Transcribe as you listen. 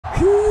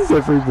He's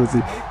a free pussy.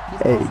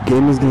 Hey,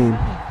 game is game.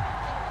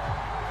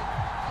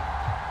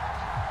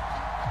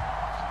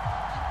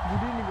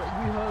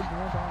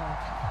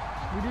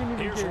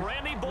 Here's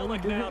Randy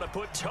Bullock now to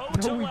put toe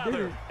to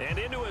leather. And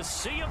into a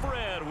sea of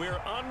red, we're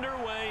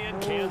underway in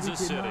Kansas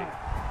City.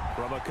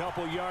 From a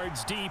couple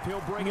yards deep,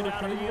 he'll bring it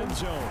out of the end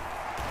zone.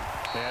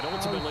 And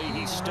ultimately,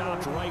 he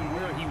stopped right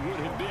where he would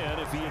have been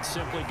if he had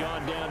simply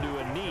gone down to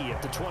a knee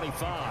at the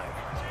 25.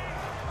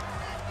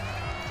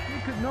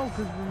 No,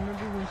 because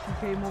remember when she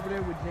came over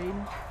there with Jaden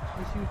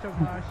and she was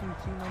talking about how she was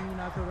cheating on me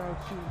and I told her I was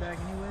shooting back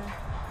anyway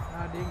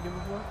and I didn't give a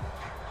fuck?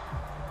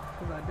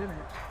 Because I didn't.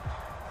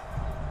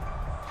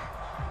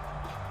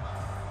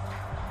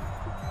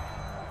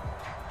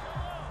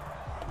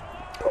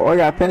 Oh, I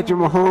got Patrick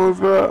Mahomes,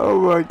 bro. Oh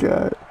my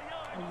god.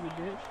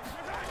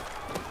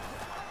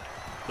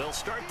 They'll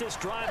start this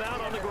drive out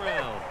on the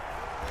ground.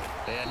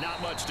 And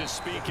not much to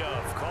speak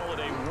of. Call it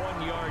a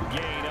 1-yard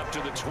gain up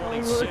to the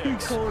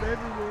 26.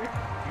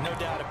 No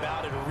doubt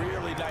about it. A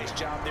really nice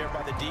job there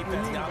by the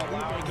defense, not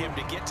allowing him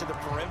to get to the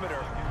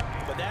perimeter.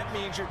 But that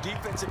means your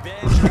defensive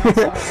ends, your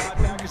outside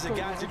linebackers, the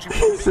guys that you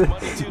put big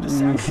money to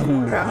sack.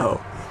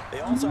 No. They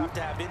also have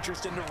to have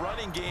interest in the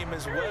running game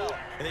as well.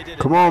 And they did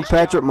Come on,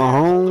 Patrick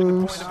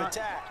Mahomes. Point of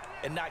attack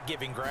and not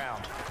giving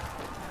ground.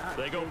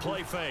 They go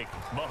play fake.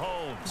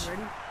 Mahomes.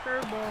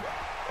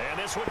 And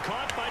this one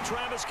caught by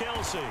Travis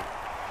Kelce.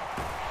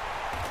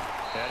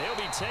 And he'll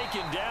be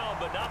taken down,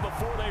 but not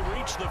before they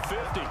reach the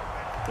 50.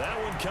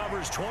 That one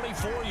covers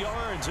 24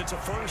 yards. It's a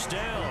first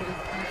down.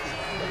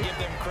 They give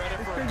them credit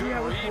for a good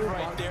read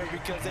right there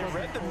because they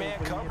read the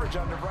man coverage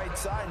on the right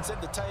side and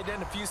sent the tight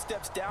end a few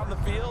steps down the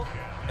field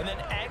and then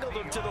angled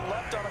him to the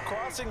left on a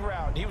crossing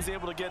route. He was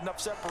able to get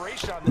enough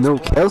separation on this No,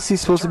 play.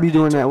 Kelce's supposed to be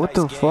doing that. What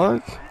the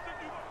fuck?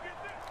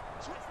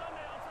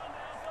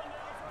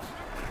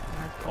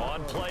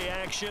 On play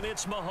action,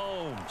 it's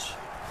Mahomes.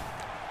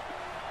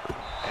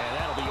 And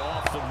that'll be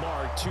off the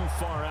mark, too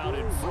far out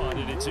in front,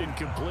 and it's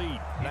incomplete.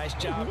 Nice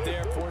job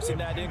there forcing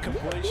that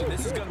incompletion.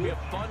 This is going to be a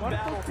fun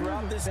battle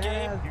throughout this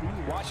game.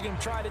 Watching him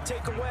try to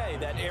take away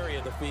that area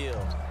of the field.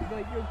 He's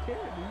like, yo, kid,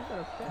 you got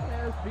a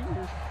fat-ass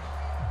beard.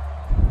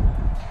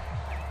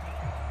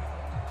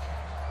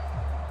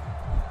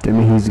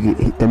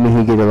 That mean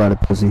he get a lot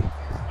of pussy.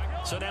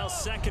 So now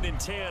 2nd and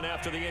 10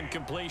 after the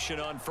incompletion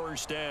on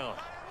first down.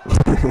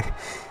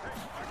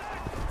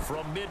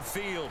 From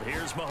midfield,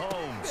 here's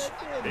Mahomes.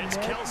 It's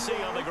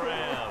Kelce on the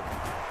ground.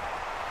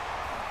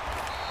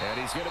 And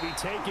he's going to be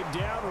taken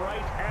down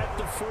right at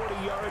the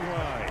 40-yard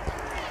line.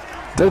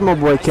 There's my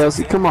boy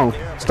Kelce. Come on.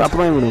 Stop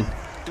playing with him.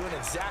 Doing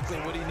exactly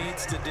what he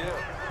needs to do.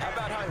 How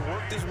about how he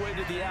worked his way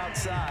to the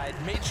outside,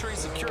 made sure he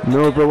secured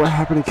No, bro, what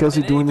happened to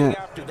Kelce doing that?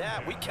 After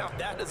that, we count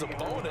that as a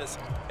bonus.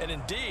 And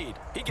indeed,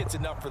 he gets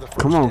enough for the first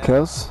Come on,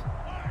 down. Kelce.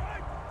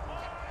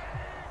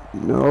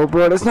 No,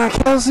 bro, that's not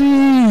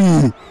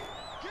Kelce.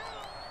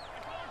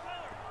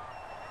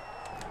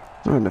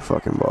 Run the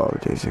fucking ball,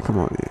 Jason. Come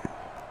on, dude.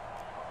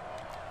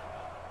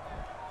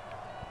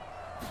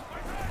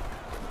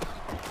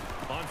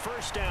 On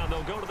first down,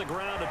 they'll go to the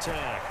ground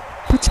attack.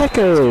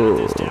 Pacheco.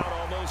 He's down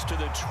almost to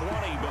the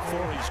 20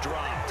 before he's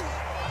dropped.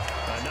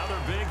 Another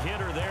big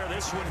hitter there.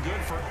 This one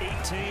good for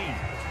 18.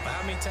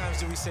 How many times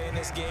do we say in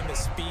this game that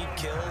speed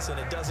kills, and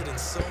it does it in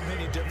so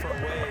many different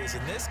ways?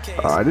 In this case,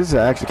 This is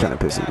actually kind of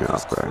pissing me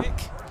off, bro.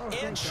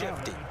 quick and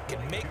shifty, can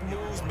make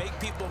moves, make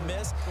people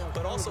miss,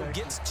 but also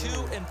gets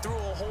to and through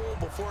a hole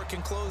before it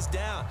can close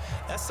down.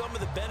 That's some of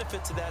the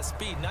benefits of that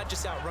speed, not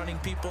just outrunning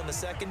people in the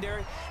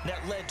secondary, and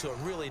that led to a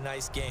really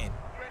nice gain.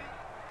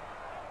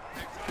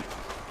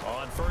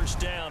 On first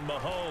down,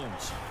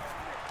 Mahomes.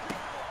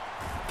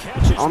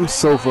 I'm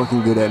so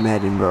fucking good at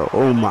Madden, bro.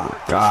 Oh my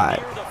god.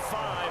 Near the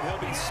 5,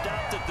 he'll be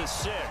stopped at the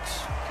 6.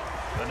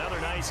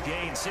 Another nice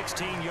gain,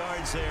 16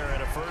 yards there,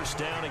 and a first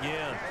down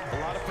again. A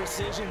lot of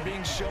precision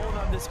being shown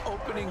on this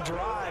opening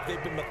drive.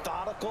 They've been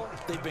methodical,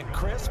 they've been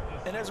crisp,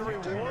 and as a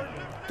reward,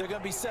 they're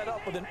going to be set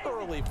up with an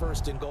early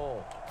 1st and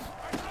goal.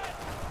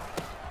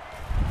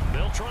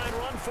 They'll try and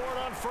run for it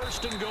on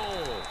 1st and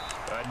goal.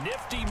 A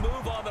nifty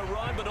move on the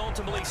run, but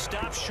ultimately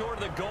stopped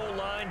short of the goal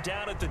line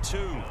down at the 2.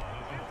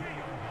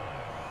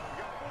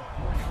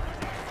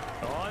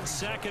 On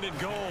 2nd and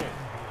goal,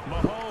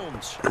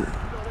 Mahomes.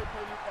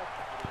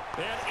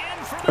 And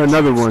in for the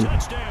Another one.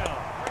 Touchdown.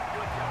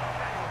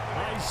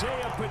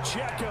 Isaiah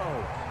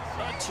Pacheco,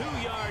 a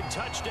 2-yard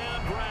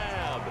touchdown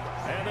grab.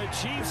 And the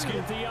Chiefs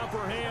get the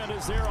upper hand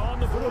as they're on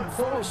the board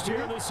first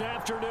here this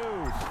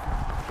afternoon.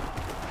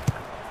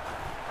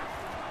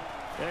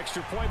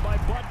 Extra point by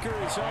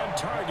Butker is on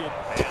target.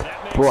 And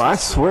that makes Bro, I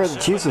swear the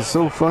Chiefs are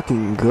so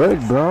fucking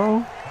good, bro.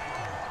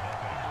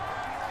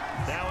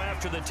 Now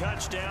after the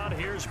touchdown,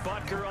 here's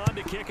Butker on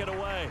to kick it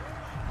away.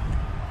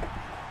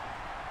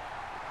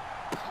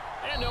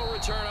 And no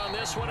return on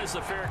this one as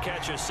the fair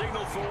catch is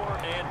signaled for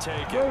and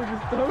taken. Bro,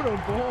 just throw the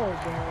ball,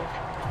 bro.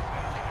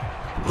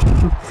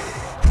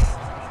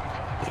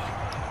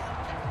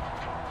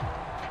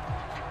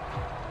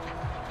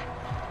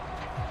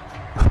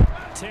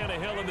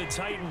 Tannehill and the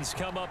Titans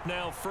come up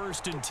now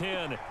 1st and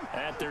 10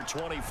 at their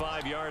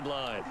 25-yard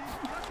line.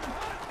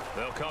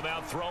 They'll come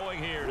out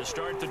throwing here to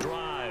start the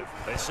drive.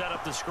 They set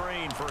up the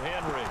screen for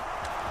Henry.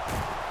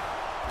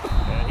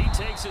 And he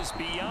takes us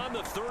beyond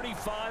the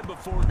 35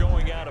 before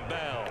going out of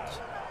bounds.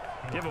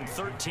 Give him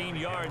 13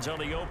 yards on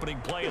the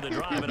opening play of the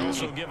drive and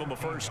also give him a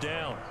first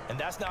down. And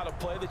that's not a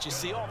play that you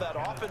see all that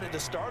often at the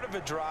start of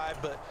a drive,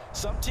 but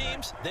some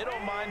teams, they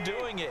don't mind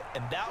doing it.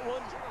 And that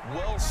one,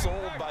 well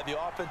sold by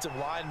the offensive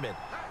lineman.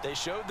 They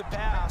showed the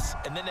pass,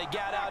 and then they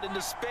got out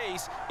into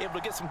space, able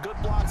to get some good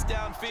blocks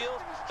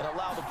downfield and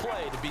allow the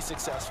play to be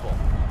successful.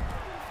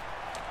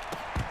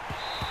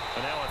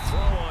 And now a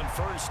throw on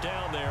first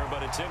down there,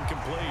 but it's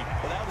incomplete.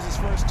 Well, that was his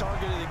first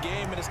target of the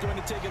game, and it's going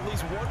to take at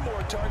least one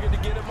more target to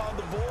get him on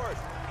the board.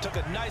 Took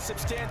a nice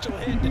substantial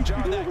hit to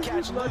jar that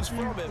catch loose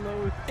from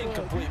him.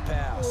 Incomplete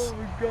pass. Oh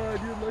my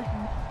God, you're lucky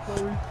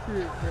slow as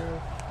shit, bro.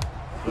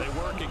 They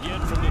work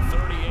again from the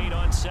 38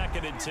 on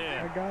 2nd and 10.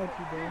 I got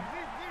you, bro.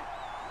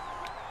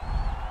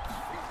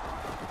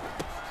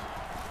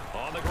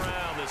 On the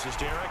ground, this is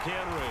Derrick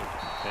Henry.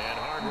 And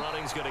hard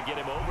running's going to get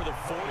him over the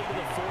 40 to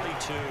the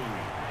 42.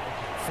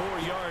 4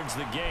 yards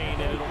the gain,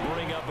 and it'll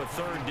bring up a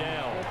 3rd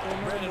down.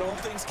 Brandon, all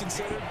things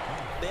considered,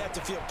 they have to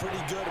feel pretty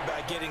good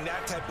about getting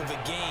that type of a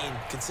gain,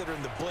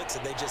 considering the blitz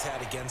that they just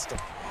had against them.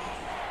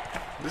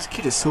 This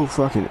kid is so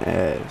fucking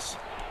ass.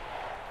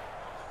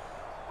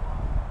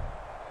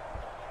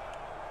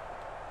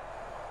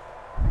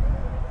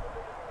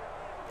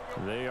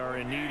 They are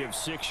in need of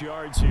 6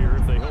 yards here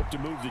if they hope to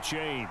move the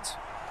chains.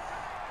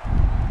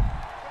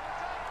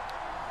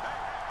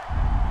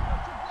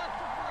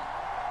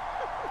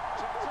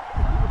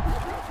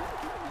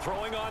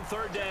 Throwing on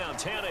 3rd down,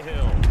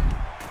 Tannehill.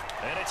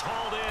 And it's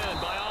hauled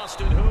in by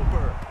Austin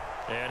Hooper.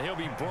 And he'll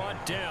be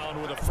brought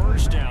down with a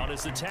first down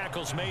as the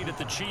tackle's made at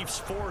the Chiefs'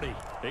 40.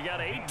 They got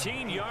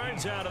 18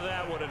 yards out of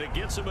that one, and it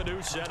gets them a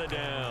new set of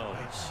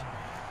downs.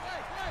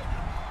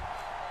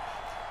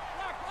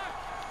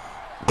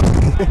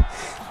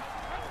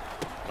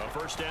 A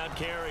first down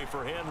carry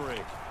for Henry.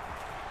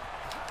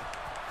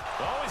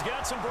 Oh, he's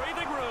got some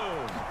breathing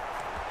room.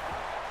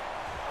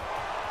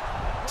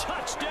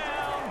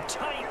 Touchdown,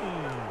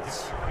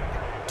 Titans.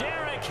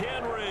 Derrick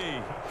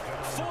Henry,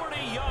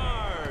 40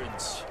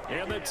 yards.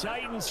 And the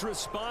Titans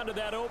respond to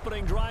that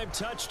opening drive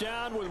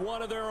touchdown with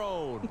one of their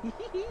own.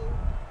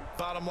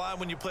 Bottom line,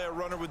 when you play a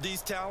runner with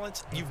these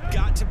talents, you've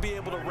got to be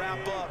able to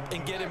wrap up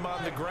and get him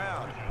on the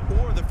ground.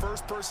 Or the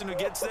first person who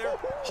gets there,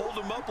 hold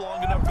him up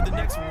long enough for the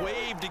next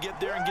wave to get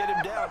there and get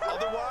him down.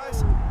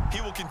 Otherwise, he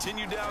will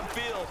continue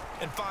downfield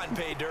and find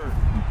pay dirt.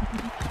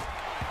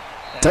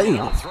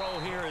 Damn. The throw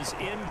here is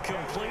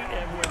incomplete,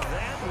 and with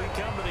that, we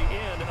come to the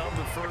end of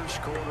the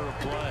first quarter of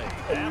play.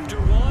 After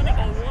one,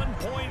 a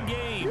one-point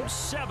game,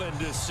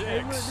 7-6. Hey,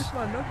 look, this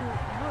my knuckle.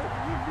 Look,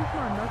 this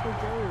my knuckle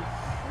goes.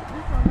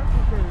 This my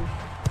knuckle goes.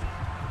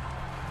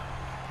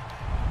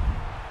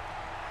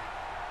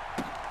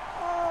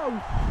 Oh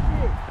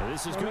shit! And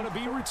this is going to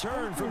be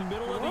returned from the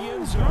middle of the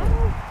end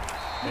zone.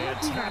 And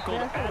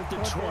tackled at the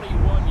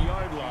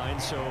 21-yard line,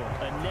 so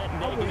a net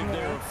negative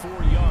there of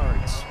 4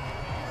 yards.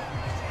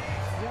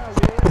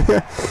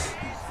 The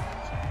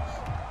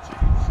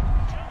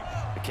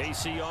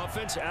KC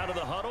offense out of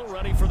the huddle,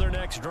 ready for their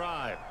next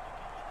drive.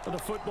 The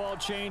football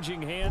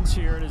changing hands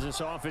here, and as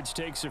this offense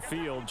takes the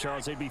field,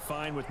 Charles, they'd be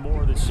fine with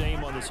more of the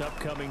same on this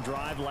upcoming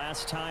drive.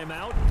 Last time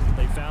out,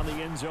 they found the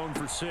end zone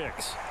for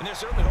 6. And they're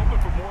certainly hoping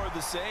for more of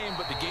the same,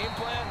 but the game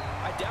plan,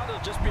 I doubt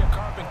it'll just be a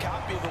carbon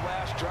copy of the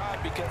last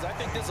drive, because I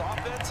think this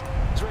offense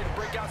is ready to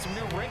break out some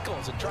new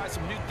wrinkles and try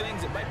some new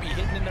things that might be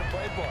hidden in their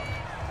playbook.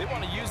 They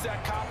want to use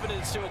that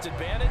confidence to its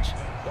advantage,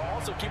 while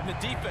also keeping the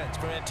defense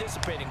from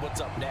anticipating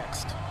what's up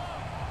next.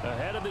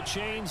 Ahead of the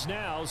chains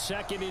now,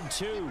 2nd and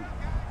 2.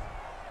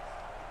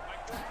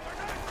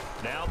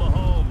 Now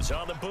Mahomes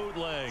on the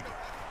bootleg.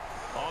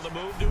 On the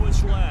move to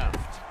his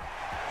left.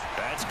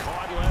 That's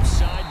caught left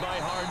side by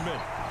Hardman.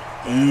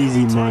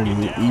 Easy money,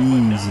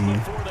 easy.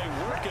 Before they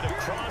work it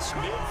across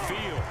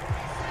midfield.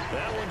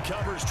 That one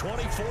covers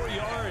 24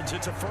 yards.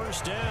 It's a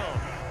first down.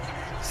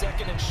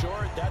 2nd and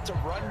short, that's a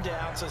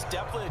rundown, so it's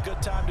definitely a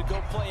good time to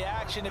go play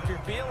action if you're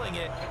feeling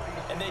it.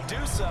 And they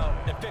do so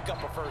and pick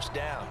up a first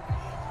down.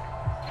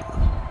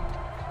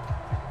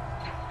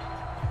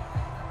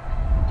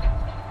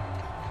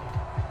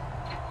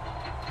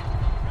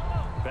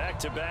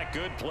 Back-to-back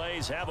good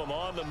plays have them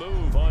on the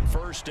move on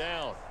first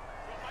down.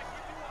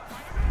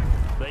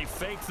 They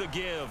fake the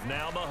give.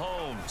 Now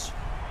Mahomes.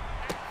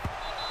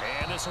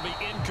 And this will be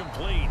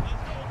incomplete.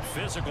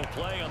 Physical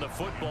play on the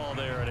football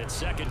there, and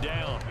it's 2nd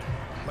down.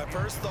 My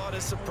first thought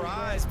is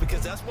surprise,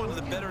 because that's one of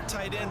the better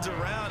tight ends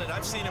around, and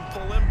I've seen him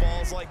pull in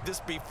balls like this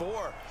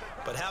before.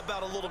 But how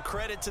about a little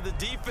credit to the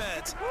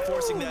defense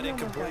forcing that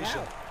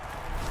incompletion?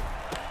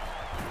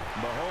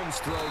 Mahomes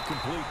throw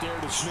complete there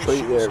to Smith.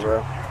 Straight there,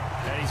 bro.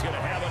 And he's going to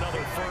have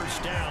another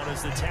first down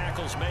as the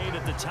tackle's made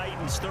at the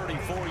Titans'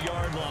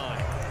 34-yard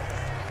line.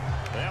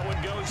 That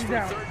one goes for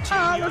 13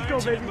 yards, let's go,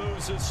 baby. And it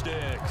moves the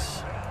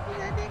sticks.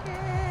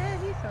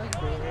 That's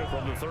good.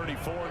 From the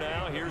 34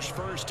 now, here's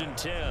 1st and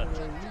 10. You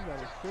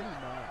got a city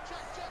now.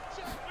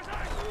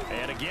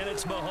 And again,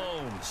 it's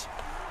Mahomes.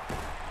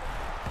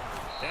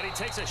 And he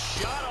takes a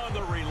shot on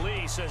the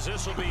release as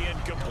this will be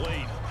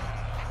incomplete.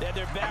 They had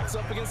their backs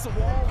up against the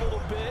wall a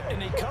little bit, and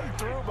they come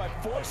through by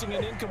forcing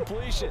an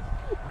incompletion.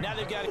 Now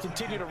they've got to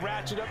continue to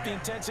ratchet up the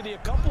intensity a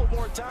couple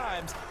more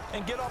times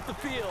and get off the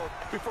field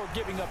before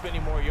giving up any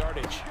more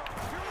yardage.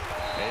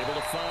 Able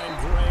to find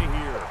Gray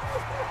here.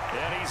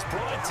 And he's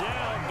brought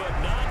down, but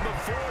not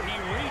before he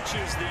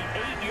reaches the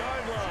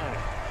 8-yard line.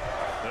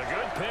 A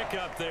good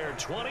pickup there,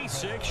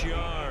 26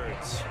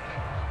 yards.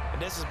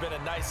 And this has been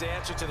a nice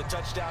answer to the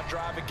touchdown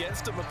drive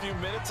against them a few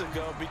minutes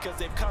ago because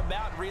they've come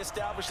out and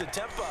reestablished the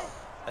tempo.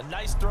 A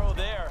nice throw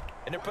there,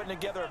 and they're putting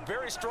together a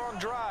very strong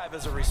drive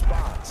as a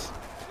response.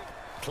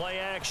 Play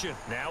action.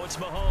 Now it's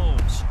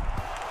Mahomes.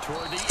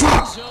 Toward the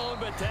end zone,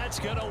 but that's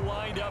going to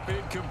wind up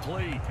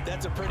incomplete.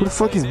 That's a pretty Who the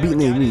fuck is beating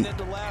their me? At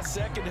the last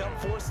second,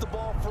 helped force the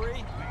ball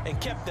free and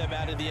kept them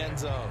out of the end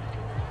zone.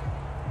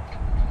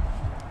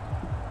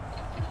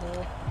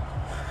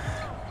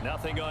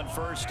 Nothing on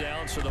 1st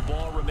down, so the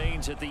ball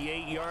remains at the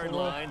 8-yard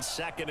line,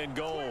 2nd and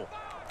goal.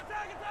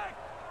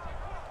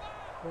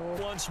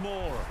 Once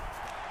more.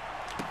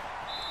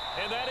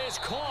 And that is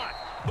caught,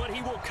 but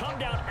he will come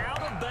down out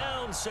of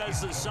bounds,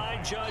 says the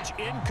side judge,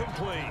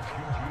 incomplete.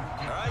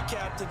 All right,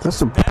 Captain. That's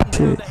some Batten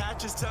down shit. the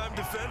hatches time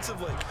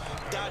defensively.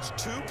 Dodged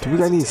 2 Do we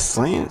got any passes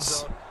into the end slants?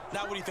 zone.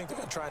 Now what do you think they're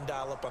going to try and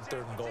dial up on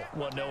 3rd and goal?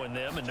 Well, knowing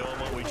them and knowing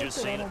what we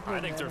just seen, I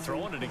think they're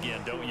throwing it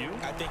again, don't you?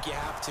 I think you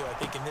have to. I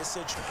think in this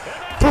situation.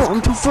 Bro,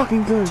 I'm too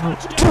fucking good, bro.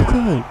 Too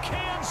good.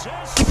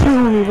 Kansas Keep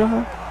playing with me,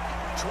 bro.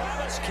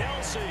 Travis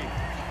Kelce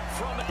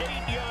from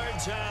 8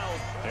 yards out,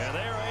 and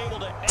they're able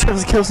to.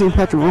 Travis Kelce and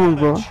Patrick Mahomes,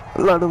 bro.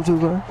 I love them too,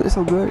 bro. They're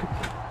so good.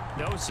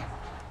 No.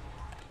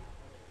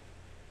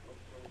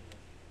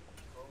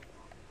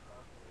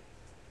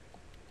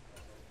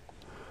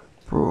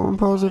 Bro, I'm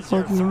pausing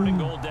Their fucking. 3rd and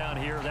goal down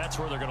here. That's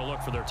where they're going to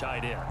look for their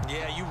tight end.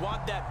 Yeah, you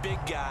want that big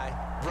guy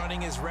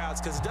running his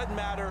routes because it doesn't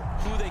matter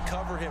who they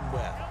cover him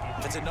with.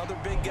 If it's another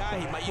big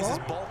guy, he might use his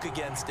bulk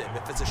against him.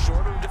 If it's a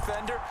shorter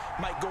defender,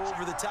 might go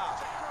over the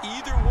top.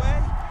 Either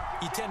way,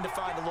 you tend to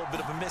find a little bit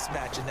of a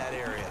mismatch in that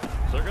area.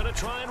 They're going to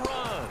try and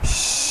run.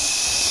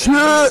 Shit.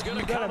 He's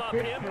going to come up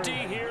empty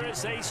here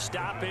as they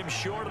stop him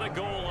short of the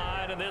goal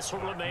line, and this will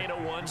remain a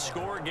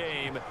 1-score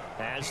game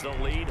as the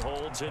lead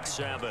holds at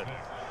 7.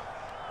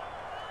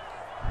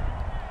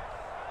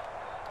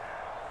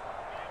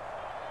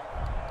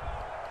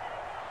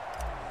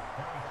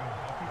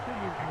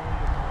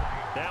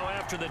 Now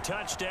after the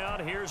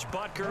touchdown, here's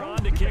Butker on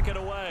to kick it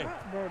away.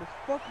 Bro, this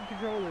fucking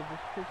controller is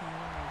just kicking me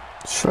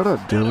out. Shut up,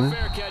 And Dylan. a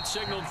fair catch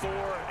signaled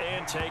for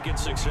and taken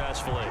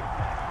successfully.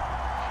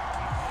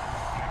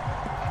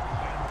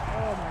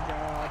 Oh my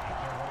god.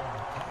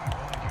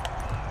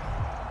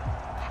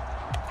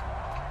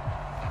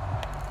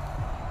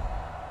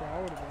 Bro,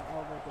 I would have been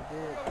out like a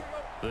bitch.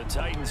 The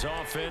Titans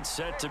offense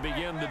set to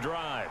begin the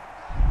drive.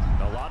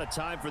 A lot of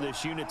time for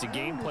this unit to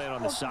game plan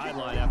on the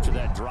sideline after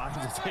that drive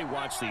that they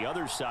watched the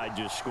other side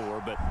just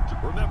score. But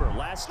remember,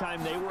 last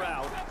time they were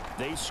out,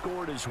 they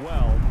scored as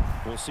well.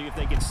 We'll see if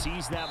they can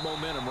seize that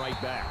momentum right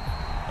back.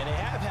 And they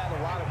have had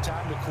a lot of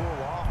time to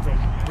cool off from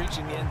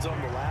reaching the end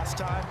zone the last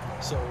time.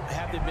 So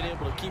have they been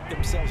able to keep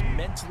themselves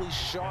mentally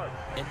sharp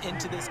and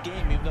into this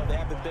game, even though they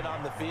haven't been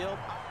on the field?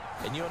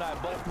 And you and I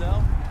both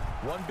know,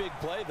 one big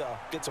play, though,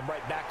 gets them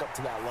right back up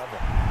to that level.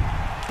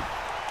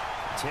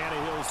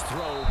 Tannehill's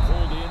throw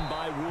pulled in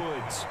by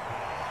Woods.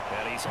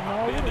 And he's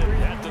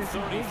upended at the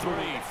 33,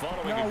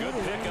 following a good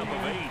pickup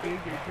of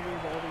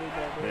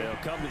 8. They'll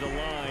come to the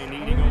line,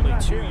 needing only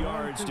 2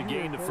 yards to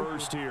gain the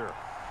first here.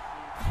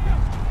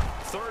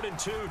 3rd and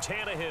 2,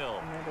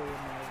 Tannehill.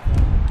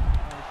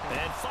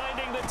 And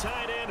finding the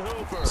tight end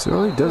Hooper. So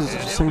all he does is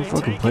the same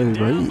fucking plays,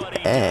 bro. He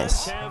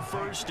ass. Have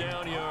 1st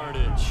down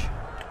yardage.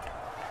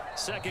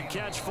 2nd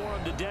catch for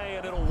him today,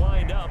 and it'll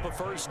wind up a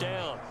 1st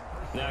down.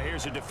 Now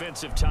here's a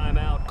defensive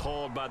timeout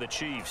called by the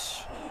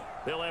Chiefs.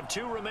 They'll have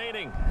 2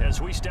 remaining as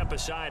we step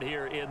aside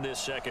here in this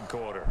 2nd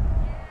quarter.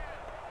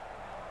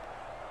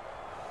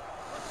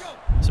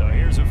 So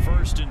here's a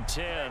 1st and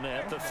 10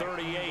 at the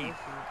 38.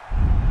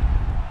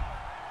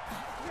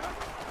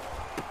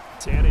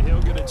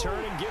 Tannehill going to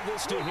turn and give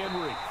this to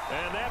Henry.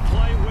 And that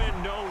play went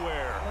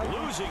nowhere.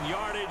 Losing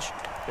yardage.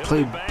 It'll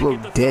Play be back blow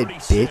at the dead,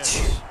 36.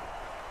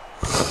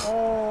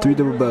 bitch. 3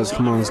 double buzz.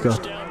 Come on, let's go.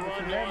 First down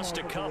run lost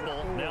a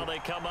couple. Now they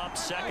come up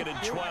 2nd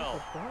and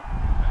 12.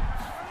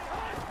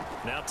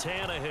 Now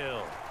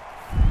Tannehill.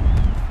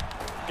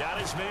 Got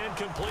his man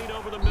complete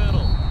over the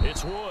middle.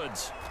 It's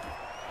Woods.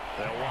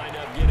 They'll wind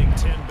up getting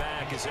 10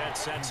 back as that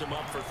sets him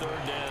up for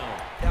 3rd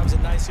down. That was a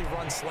nicely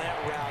run slant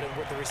route, and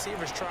what the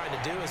receiver's trying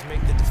to do is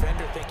make the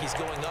defender think he's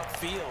going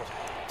upfield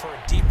for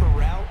a deeper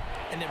route,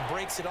 and then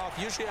breaks it off,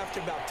 usually after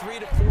about 3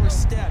 to 4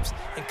 steps,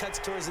 and cuts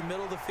towards the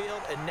middle of the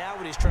field. And now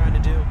what he's trying to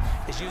do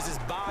is use his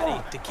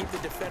body to keep the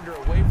defender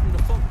away from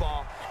the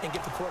football and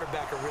give the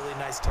quarterback a really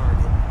nice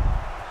target.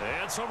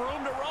 And some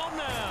room to roam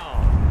now.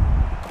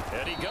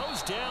 And he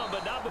goes down,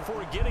 but not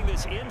before getting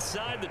this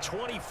inside the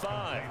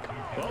 25.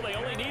 Well, they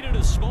only needed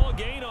a small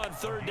gain on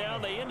third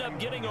down. They end up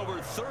getting over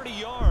 30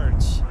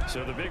 yards.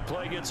 So the big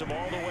play gets them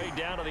all the way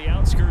down to the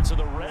outskirts of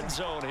the red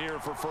zone here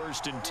for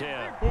 1st and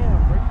 10.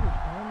 Damn, Brady was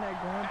on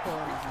that ground for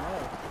his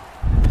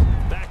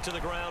leg. Back to the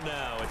ground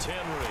now. It's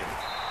Henry.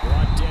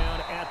 Brought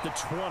down at the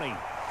 20.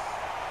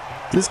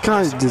 This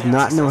guy does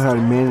not know how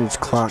to manage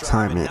clock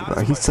timing,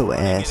 bro. He's so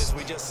ass.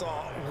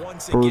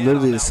 Bro,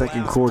 literally the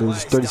second quarter,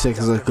 just 30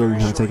 seconds left go, you're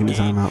not taking the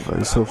timeout, bro.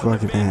 He's so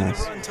fucking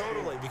ass.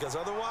 Because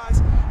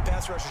otherwise,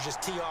 pass rushers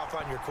just tee off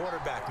on your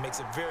quarterback. Makes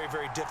it very,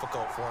 very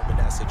difficult for him in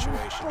that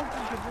situation.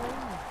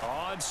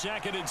 On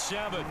 2nd and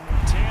 7,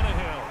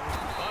 Tannehill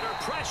under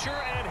pressure,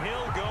 and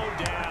he'll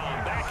go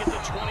down back at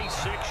the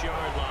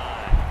 26-yard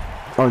line.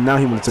 Oh, now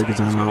he wants to take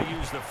a timeout.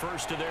 Use the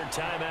first of their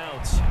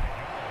timeouts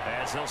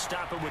as they'll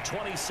stop it with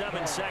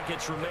 27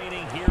 seconds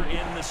remaining here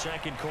in the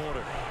second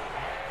quarter.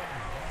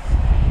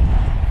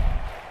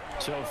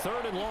 So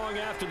 3rd and long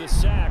after the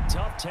sack.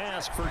 Tough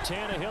task for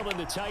Tannehill and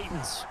the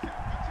Titans.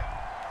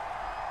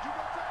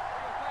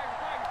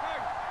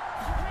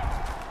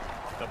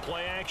 The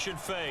play action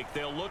fake.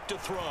 They'll look to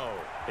throw.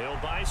 He'll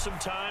buy some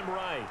time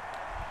right.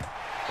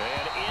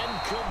 And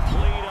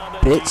incomplete on the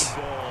deep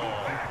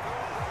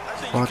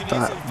ball. Fuck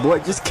that. Boy,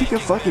 just kick a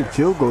fucking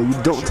field goal.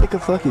 You don't take a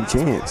fucking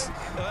chance.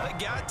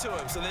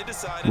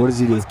 What does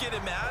he do?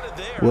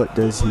 What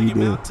does he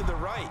do?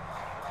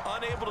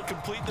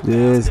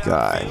 This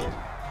guy.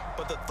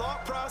 But the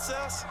thought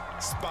process,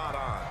 spot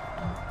on.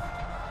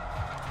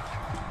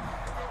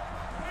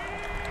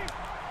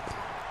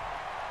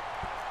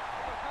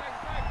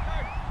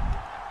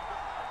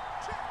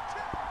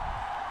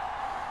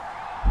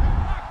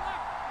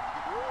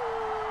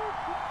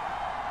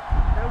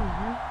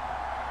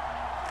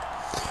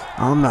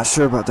 I'm not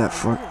sure about that.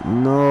 Fuck.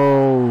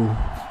 No.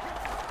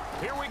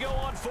 Here we go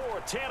on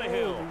 4th.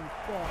 Tannehill.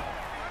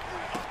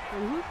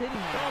 Who's hitting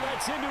him? Oh,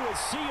 that's into a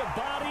sea of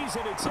bodies,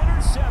 and it's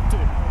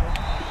intercepted.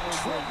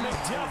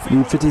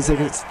 Need 15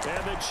 seconds.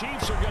 And the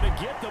Chiefs are going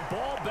to get the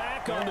ball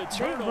back on the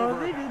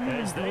turnover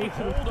as they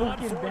hold on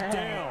 4th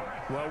down.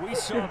 Well, we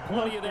saw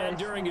plenty of that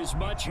during his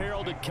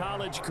much-heralded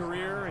college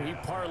career. He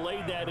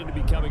parlayed that into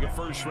becoming a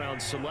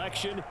first-round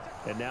selection.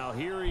 And now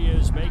here he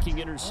is making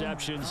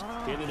interceptions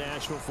in the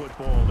National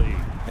Football League.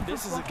 And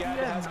this is a guy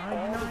that has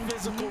all the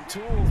physical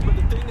tools, but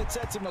the thing that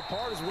sets him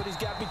apart is what he's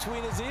got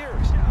between his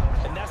ears.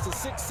 And that's the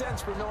sixth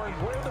sense for knowing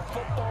where the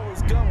football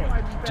is going.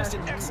 Just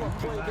an excellent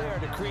play there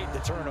to create the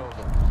turnover.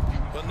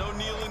 Well, no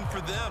kneeling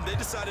for them. They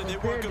decided they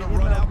weren't going to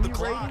run out the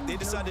clock. They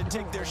decided to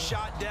take their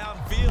shot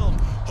downfield,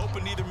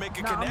 hoping to either make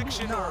a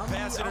connection or a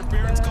pass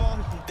interference call.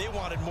 They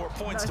wanted more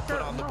points to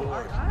put on the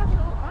board. I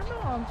know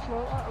I'm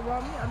slow.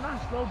 I'm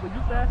not slow, but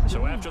you faster.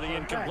 So after the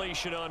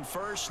incompletion on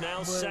 1st,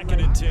 now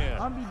 2nd and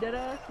 10. I'm be dead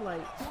ass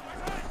like.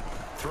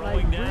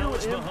 Throwing now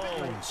is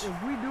Mahomes.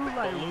 If we do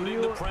like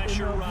eluding the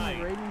pressure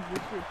right. Ratings,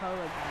 this shit probably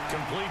like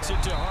completes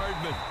it to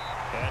Hardman.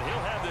 And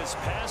he'll have this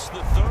past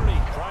the 30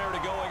 prior to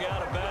going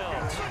out of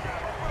bounds.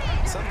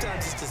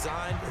 Sometimes it's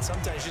designed, and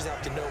sometimes you just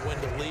have to know when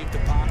to leave the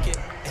pocket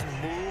and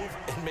move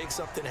and make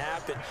something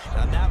happen. And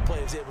on that play,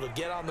 he was able to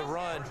get on the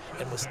run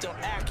and was still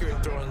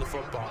accurate throwing the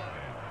football.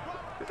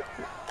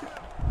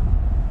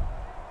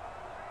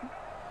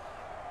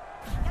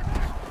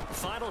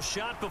 Final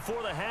shot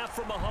before the half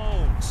from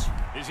Mahomes.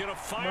 He's going to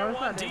fire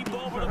one deep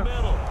over the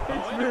middle.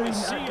 Oh, into a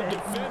sea of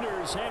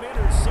defenders and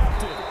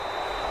intercepted.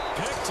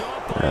 Picked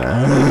up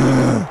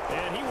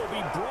and he will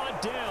be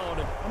brought down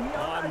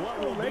on what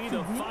will be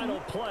the final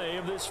play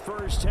of this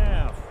first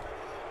half.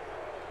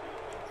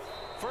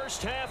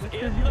 First half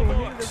in the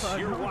books.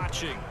 You're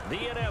watching the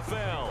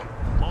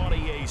NFL on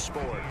EA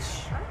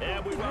Sports.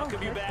 And we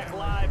welcome you back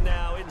live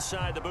now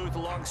inside the booth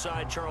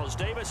alongside Charles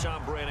Davis.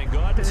 I'm Brandon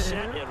Gaudin,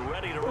 set and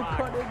ready to rock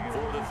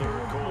for the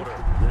third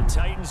quarter. The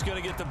Titans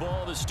going to get the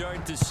ball to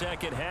start the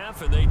second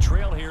half, and they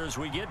trail here as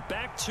we get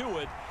back to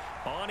it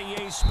on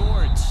EA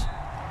Sports.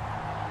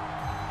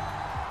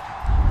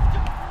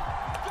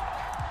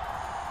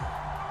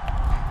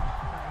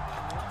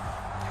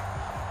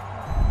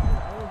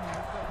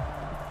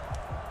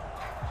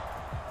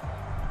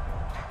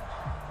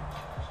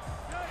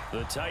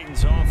 The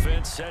Titans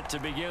offense set to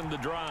begin the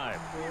drive.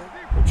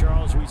 Well,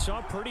 Charles, we saw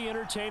a pretty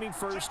entertaining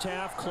first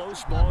half,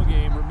 close ball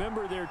game.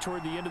 Remember there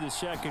toward the end of the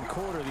second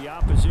quarter, the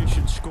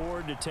opposition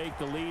scored to take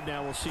the lead.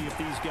 Now we'll see if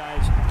these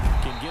guys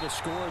can get a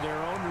score of their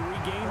own to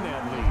regain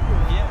that lead.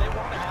 Yeah, they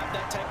want to have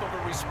that type of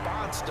a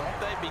response, don't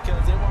they?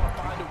 Because they want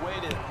to find a way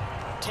to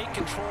take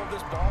control of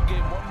this ball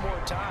game one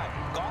more time.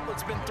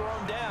 Gauntlet's been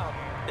thrown down.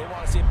 They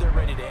want to see if they're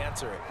ready to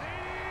answer it.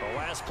 The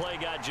last play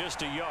got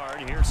just a yard.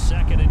 Here's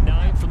 2nd and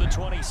 9 from the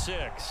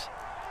 26.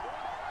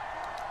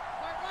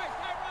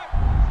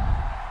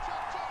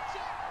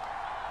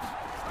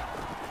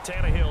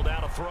 Tannehill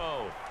down a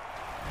throw.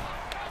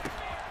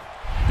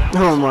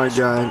 Oh my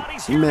God,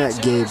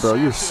 Matt Gay, bro,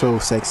 you're so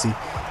sexy.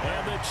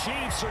 And the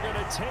Chiefs are going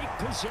to take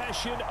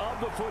possession of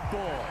the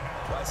football.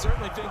 Well, I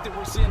certainly think that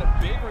we're seeing a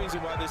big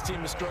reason why this team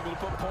has struggled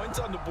to put points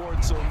on the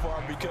board so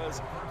far,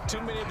 because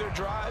too many of their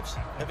drives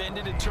have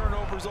ended in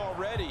turnovers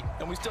already,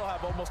 and we still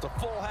have almost a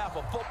full half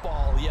of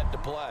football yet to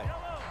play.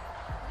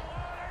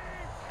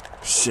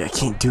 Shit, I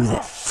can't do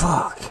that.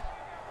 Fuck.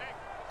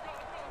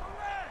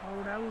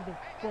 Oh, that was a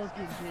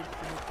fucking hit.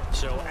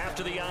 So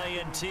after the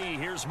INT,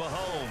 here's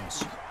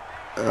Mahomes.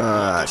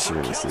 I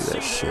shouldn't see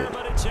that shit.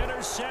 But it's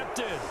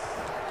intercepted.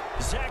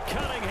 Zach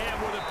Cunningham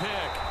with a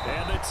pick.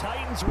 And the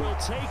Titans will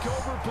take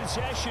over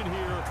possession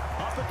here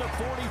up at the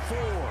 44.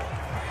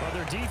 Well,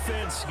 their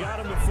defense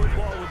got him the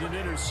football with an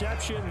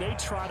interception. They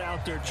trot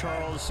out there,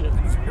 Charles, at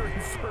the very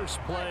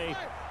first play.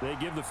 They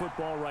give the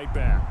football right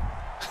back.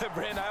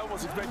 Brand, I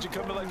almost expect you to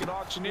come in like an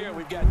auctioneer.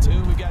 We've got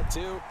two.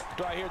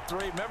 Do I hear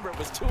three? Remember, it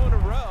was 2 in a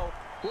row.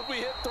 Would we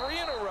hit 3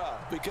 in a row?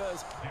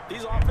 Because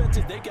these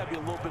offenses, they got to be a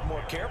little bit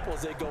more careful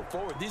as they go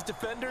forward. These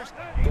defenders,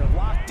 they're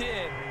locked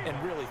in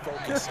and really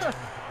focused.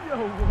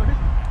 Yo, what?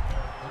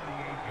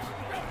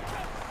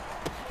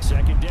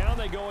 Second down,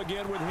 they go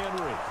again with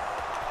Henry.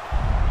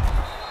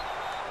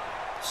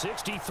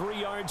 63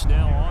 yards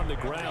now on the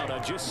ground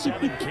on just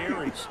 7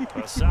 carries.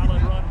 A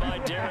solid run by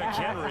Derrick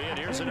Henry, and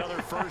here's another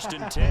 1st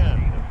and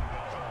 10.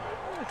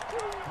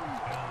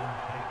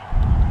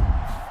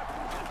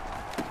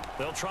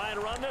 They'll try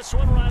and run this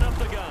one right up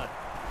the gut.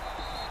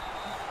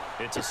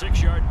 It's a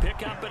 6-yard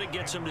pickup, and it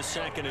gets him to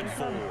 2nd and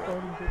 4.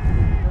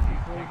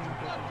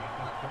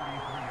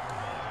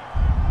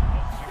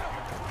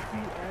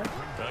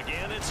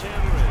 Again, it's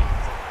Henry.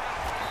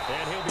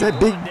 And he'll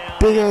be that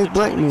big ass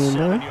black man,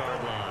 bro.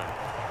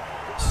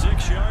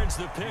 6 yards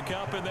the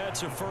pickup, and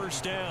that's a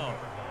 1st down.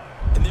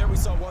 And there we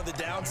saw one of the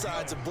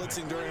downsides of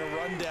blitzing during a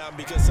rundown,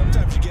 because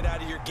sometimes you get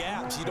out of your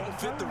gaps. You don't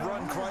fit the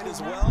run quite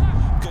as well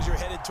because you're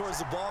headed towards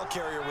the ball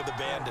carrier with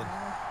abandon.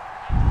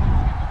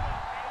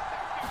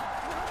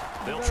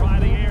 They'll try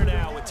the air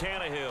now with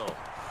Tannehill.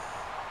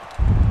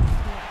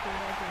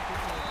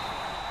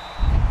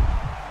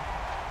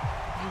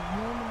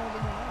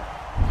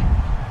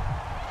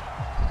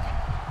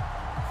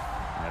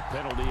 That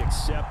penalty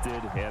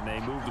accepted, and they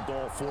move the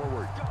ball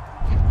forward.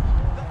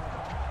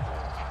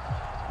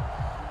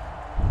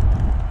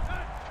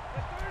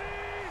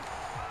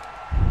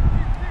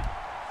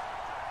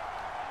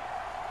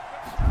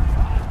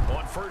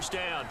 On 1st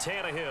down,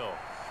 Tannehill.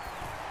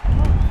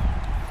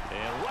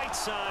 And right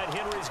side,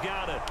 Henry's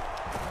got it.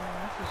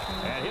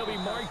 And he'll be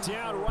marked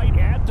down right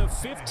at the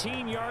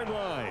 15-yard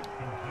line.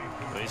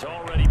 He's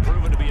already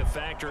proven to be a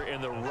factor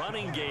in the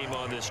running game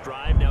on this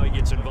drive. Now he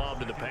gets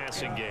involved in the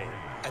passing game.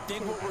 I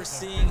think what we're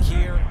seeing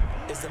here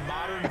is the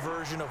modern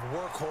version of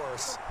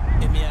workhorse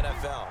in the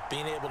NFL,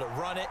 being able to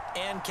run it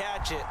and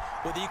catch it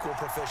with equal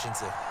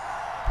proficiency.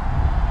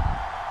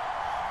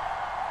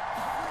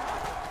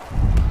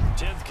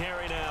 10th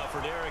carry now for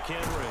Derrick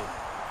Henry.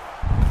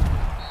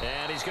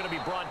 And he's going to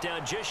be brought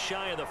down just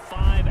shy of the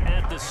 5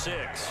 at the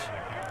 6.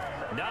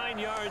 9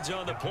 yards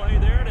on the play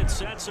there, and it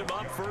sets him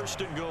up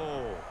 1st and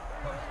goal.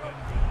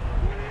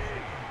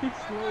 He's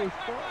slow as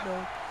fuck,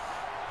 though.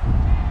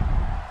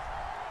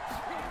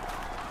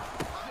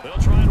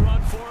 They'll try and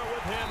run for it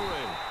with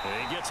Henry.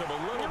 And he gets him a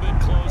little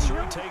bit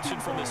closer. He takes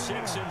it from the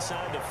 6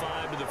 inside the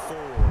 5 to the 4.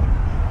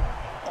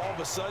 All of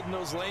a sudden,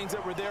 those lanes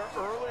that were there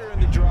earlier in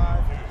the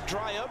drive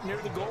dry up near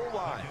the goal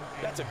line.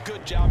 That's a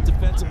good job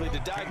defensively to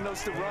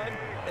diagnose the run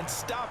and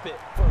stop it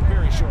for a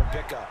very short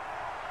pickup.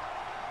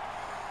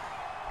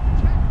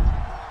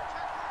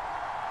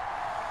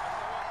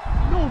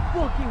 No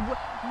fucking way.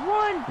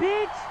 Run,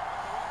 bitch!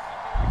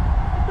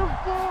 What the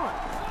fuck?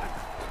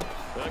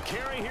 A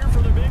carry here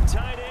for the big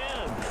tight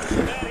end.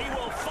 And he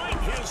will fight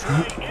his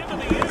way into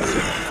the end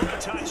zone for a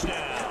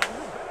touchdown.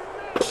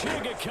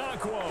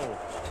 Chigakakwo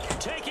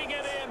taking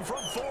it in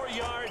from 4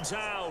 yards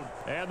out.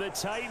 And the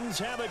Titans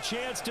have a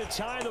chance to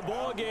tie the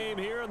ball game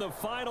here in the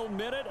final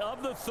minute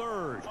of the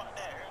 3rd.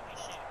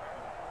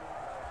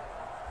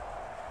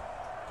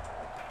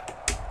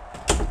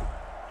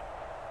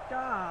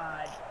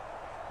 God.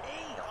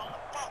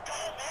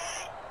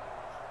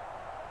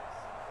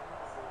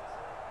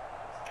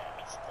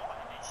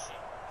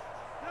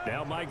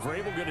 Now Mike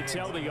Vrabel going to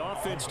tell the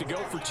offense to go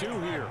for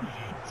 2 here.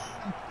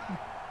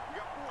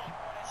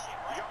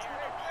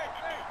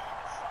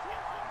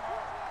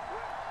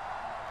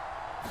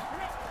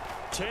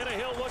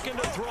 Tannehill looking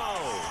to throw.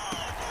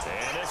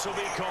 And this will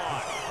be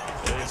caught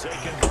as they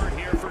convert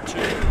here for 2.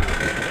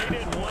 They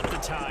didn't want the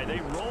tie. They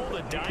roll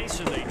the dice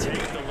and they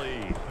take the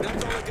lead. That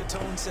felt like a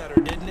tone setter,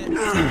 didn't it?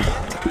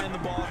 Tying the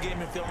ball game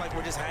and feeling like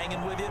we're just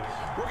hanging with you.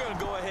 We're going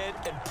to go ahead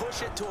and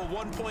push it to a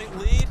 1-point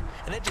lead,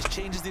 and that just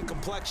changes the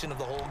complexion of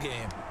the whole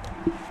game.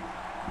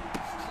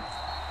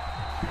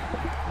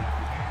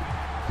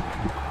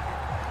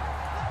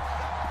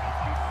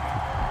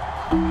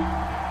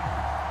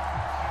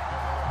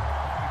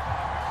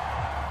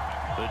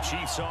 The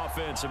Chiefs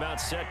offense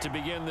about set to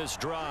begin this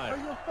drive.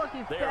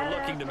 They are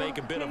looking to make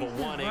a bit of a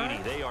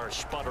 180. They are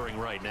sputtering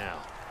right now.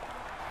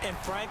 And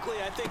frankly,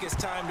 I think it's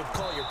time to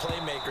call your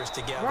playmakers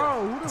together.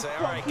 Bro, who the and say,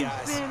 fuck all right,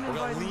 guys, we're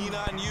going to lean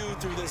on you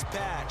through this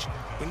patch.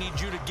 We need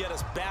you to get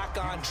us back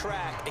on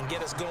track and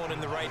get us going in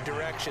the right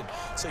direction.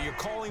 So you're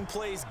calling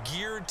plays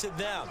geared to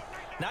them.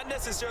 Not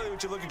necessarily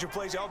what you look at your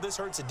plays, oh, this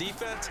hurts the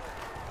defense.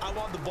 I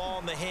want the ball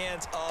in the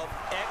hands of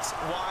X,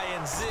 Y,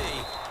 and Z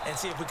and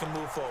see if we can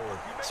move forward.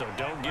 So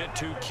don't get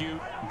too cute.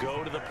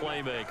 Go to the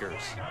playmakers.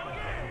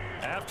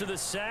 After the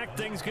sack,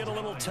 things get a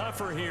little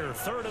tougher here.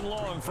 3rd and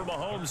long for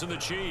Mahomes and the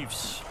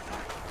Chiefs.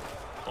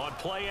 On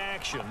play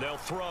action, they'll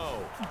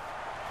throw.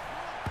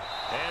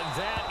 And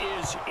that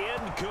is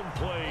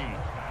incomplete.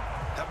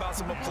 How about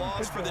some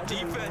applause for the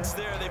defense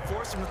there? They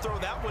forced him to throw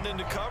that one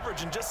into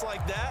coverage, and just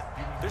like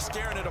that, they're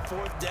staring at a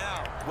 4th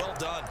down. Well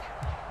done.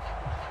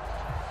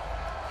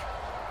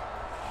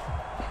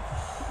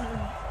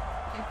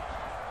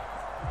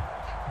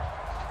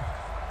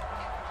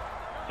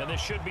 And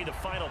this should be the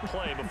final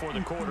play before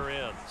the quarter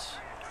ends.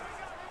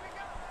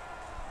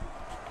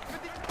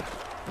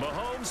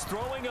 Mahomes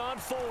throwing on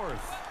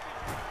 4th.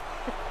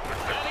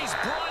 And he's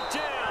brought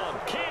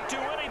down. Can't do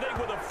anything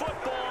with a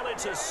football.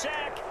 It's a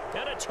sack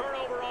and a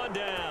turnover on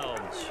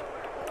downs.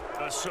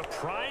 A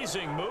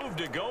surprising move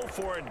to go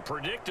for it.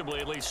 Predictably,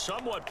 at least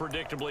somewhat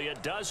predictably,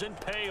 it doesn't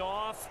pay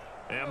off.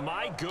 And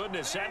my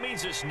goodness, that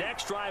means this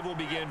next drive will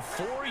begin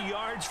 4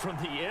 yards from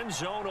the end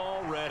zone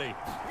already.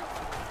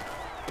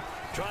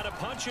 Trying to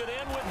punch it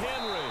in with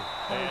Henry.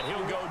 And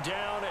he'll go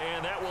down,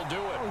 and that will do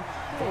it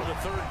for the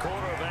 3rd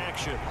quarter of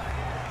action.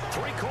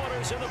 3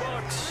 quarters in the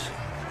books.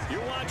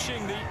 You're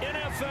watching the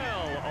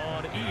NFL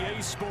on EA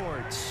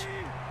Sports.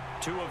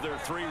 2 of their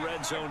 3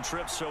 red zone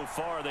trips so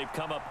far they've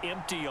come up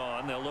empty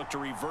on. They'll look to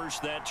reverse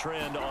that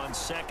trend on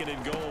 2nd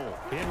and goal.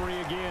 Henry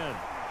again.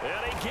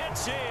 And he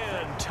gets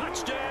in.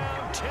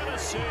 Touchdown,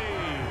 Tennessee.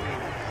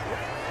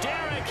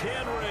 Derrick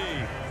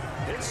Henry.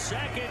 His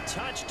 2nd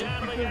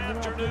touchdown of the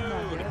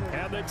afternoon.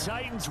 And the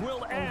Titans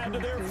will add to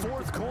their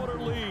 4th quarter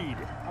lead.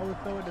 I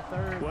would throw it to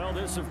 3rd. Well,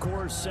 this, of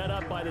course, set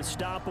up by the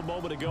stop a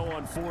moment ago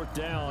on 4th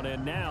down.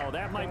 And now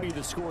that might be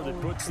the score that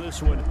puts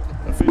this one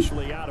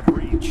officially out of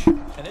reach.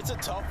 And it's a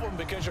tough one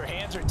because your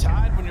hands are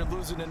tied when you're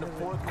losing in the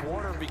 4th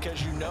quarter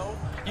because you know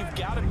you've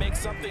got to make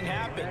something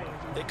happen.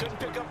 They couldn't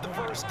pick up the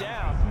 1st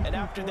down. And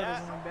after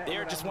that, the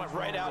air just went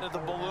right out of the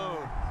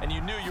balloon. And you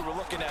knew you were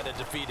looking at a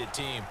defeated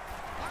team.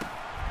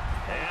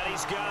 And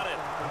he's got it.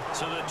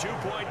 So the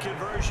 2-point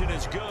conversion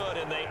is good,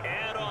 and they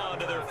add on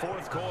to their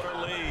 4th quarter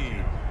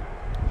lead.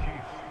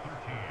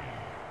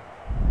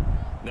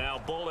 Now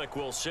Bullock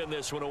will send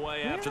this one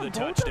away after the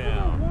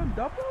touchdown. Warmed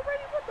up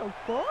already? What the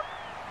fuck?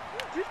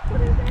 He just put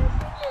his ass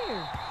in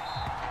there.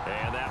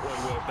 And that one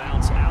will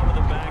bounce out of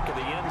the back of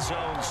the end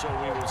zone, so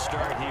we will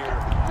start here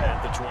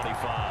at the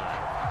 25.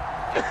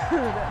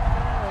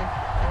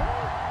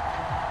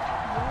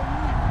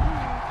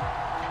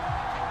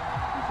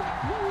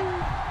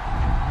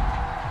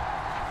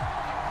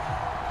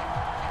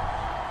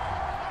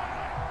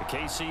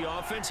 KC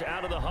offense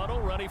out of the huddle,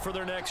 ready for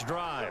their next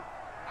drive.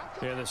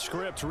 And the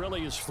script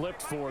really is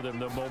flipped for them.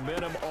 The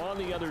momentum on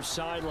the other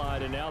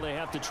sideline, and now they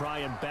have to try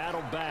and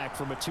battle back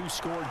from a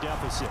 2-score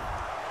deficit.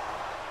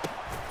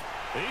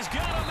 He's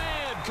got a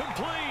man,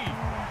 complete.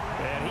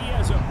 And he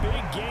has a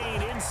big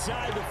gain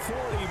inside the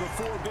 40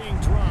 before being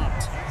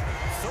dropped.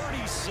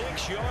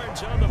 36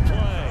 yards on the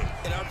play.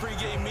 In our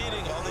pregame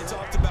meeting, all they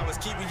talked about was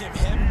keeping him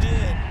hemmed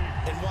in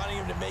and wanting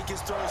him to make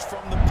his throws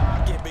from the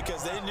pocket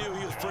because they knew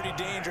he was pretty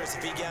dangerous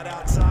if he got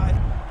outside,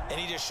 and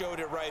he just showed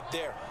it right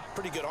there.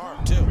 Pretty good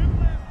arm, too.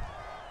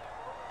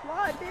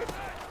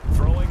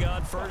 Throwing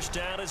on 1st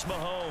down is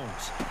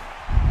Mahomes.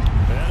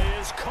 That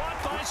is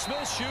caught by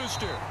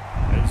Smith-Schuster.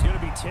 And he's going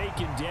to be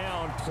taken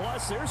down.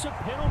 Plus, there's a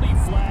penalty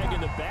flag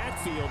in the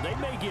backfield. They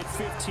may get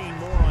 15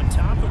 more on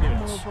top of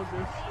this.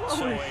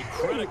 So a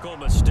critical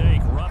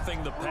mistake,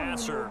 roughing the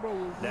passer.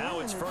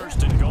 Now it's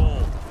 1st and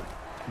goal.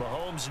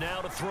 Mahomes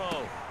now to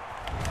throw.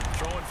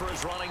 Throwing for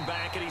his running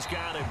back, and he's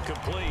got him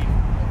complete.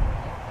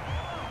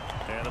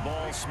 And the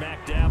ball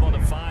smack dab on the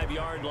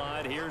 5-yard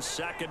line. Here's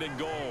 2nd and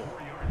goal.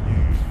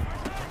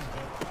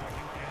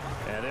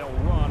 And they'll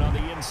run on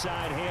the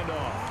inside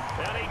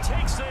handoff. And he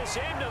takes this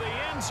into the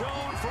end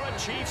zone for a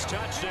Chiefs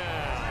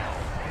touchdown.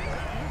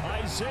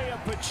 Isaiah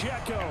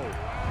Pacheco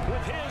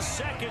with his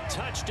 2nd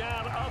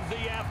touchdown of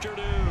the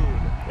afternoon.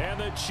 And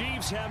the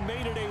Chiefs have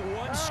made it a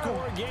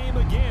 1-score game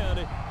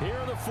again here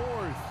in the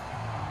 4th.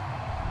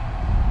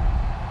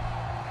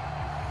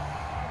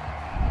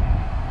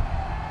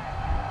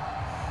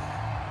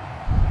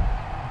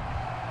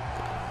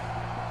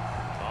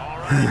 All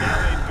right,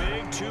 now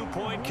a big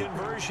 2-point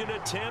conversion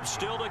attempt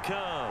still to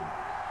come.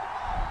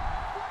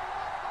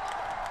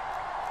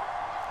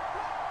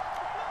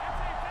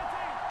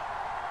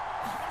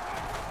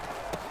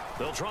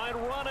 They'll try and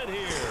run it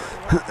here.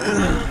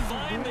 They'll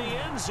find the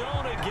end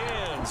zone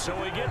again. So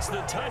he gets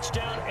the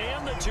touchdown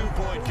and the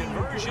 2-point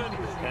conversion,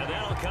 and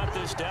that'll cut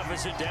this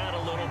deficit down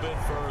a little bit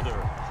further.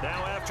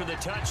 Now after the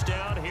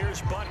touchdown,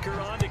 here's Butker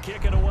on to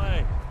kick it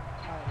away.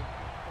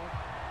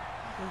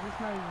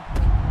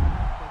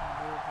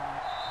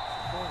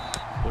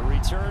 The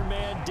return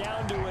man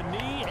down to a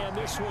knee, and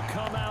this will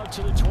come out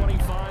to the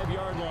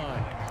 25-yard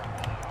line.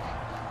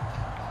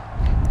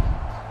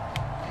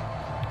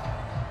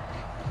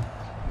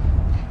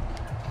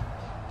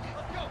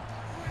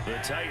 The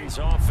Titans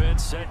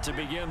offense set to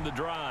begin the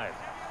drive.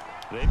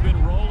 They've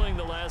been rolling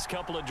the last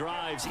couple of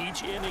drives,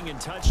 each inning in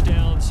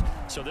touchdowns.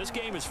 So this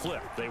game is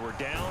flipped. They were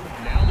down.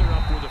 Now they're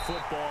up with the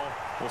football.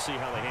 We'll see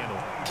how they handle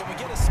it. Can we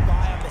get a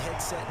spy on the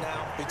headset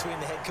now between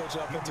the head coach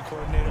and offensive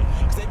coordinator?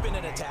 Because they've been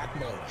in attack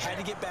mode. Had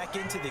to get back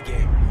into the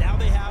game. Now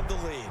they have the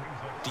lead.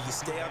 Do you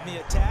stay on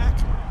the attack,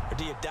 or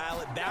do you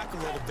dial it back a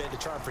little bit to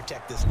try and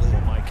protect this lead?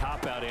 Well, my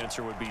cop-out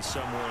answer would be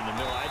somewhere in the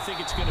middle. I think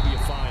it's going to be a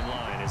fine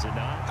line, is it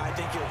not? I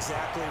think you're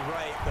exactly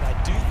right, but I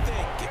do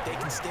think if they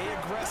can stay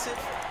aggressive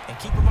and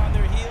keep them on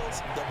their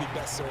heels, they'll be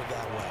best served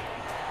that way.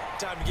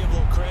 Time to give a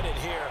little credit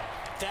here.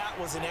 That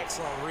was an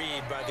excellent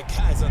read by the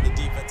guys on the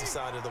defensive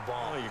side of the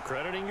ball. Oh, you're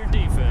crediting your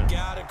defense.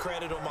 Gotta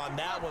credit them on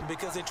that one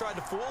because they tried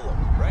to fool them,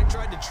 right?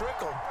 Tried to trick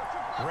them,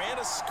 ran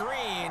a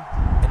screen,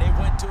 and they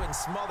went to it and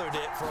smothered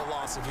it for a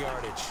loss of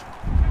yardage.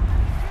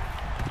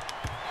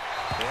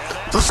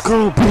 Let's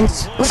go,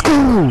 bitch. Let's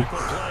go.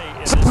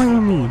 Stop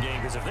playing me.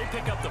 Because if they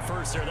pick up the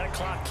first there, that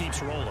clock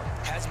keeps rolling.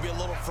 Has to be a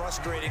little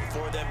frustrating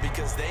for them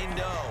because they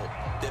know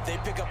that if they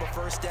pick up a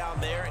first down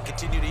there and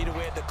continue to eat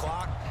away at the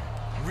clock,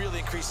 really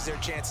increases their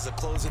chances of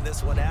closing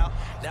this one out.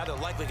 Now they're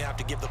likely going to have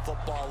to give the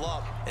football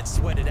up and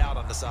sweat it out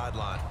on the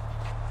sideline.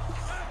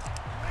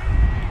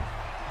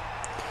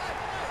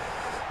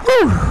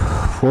 Whew.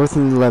 4th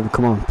and 11.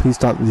 Come on. Please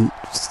stop.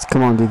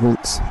 Come on,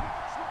 defense.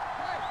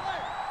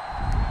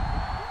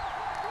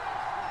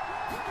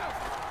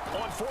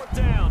 On 4th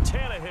down,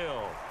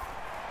 Tannehill.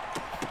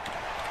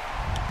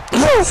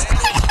 Yes!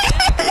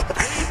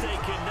 They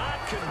cannot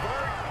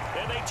convert,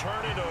 and they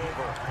turn it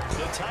over.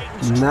 The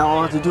Titans Now all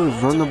I have to do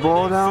is run the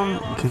ball down,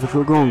 because if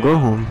we're going to go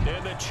home.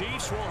 And the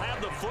Chiefs will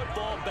have the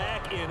football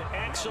back in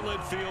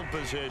excellent field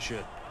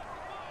position.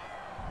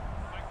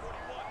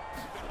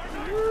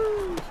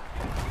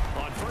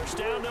 On 1st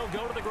down, they'll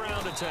go to the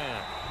ground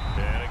attack.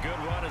 And a good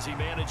run as he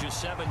manages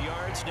 7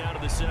 yards down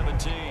to the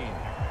 17.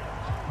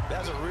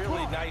 That's a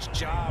really nice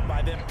job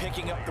by them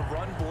picking up the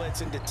run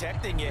blitz and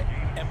detecting it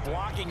and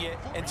blocking it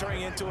and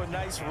turning it into a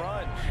nice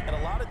run. And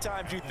a lot of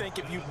times you think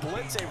if you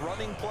blitz a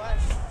running play,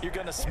 you're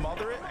going to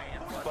smother it.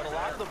 But a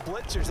lot of the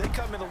blitzers, they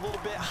come in a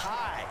little bit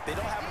high. They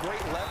don't have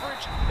great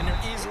leverage, and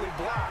they're easily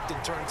blocked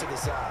and turned to the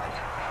side.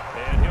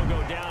 And he'll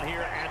go down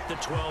here at the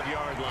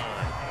 12-yard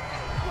line.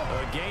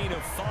 A gain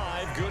of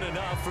 5, good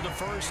enough for the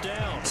 1st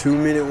down.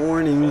 2-minute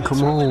warning.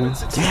 Come on.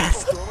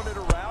 Yes.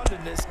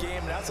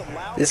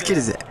 This kid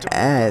is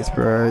ass,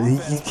 bro.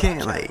 He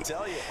can't, like,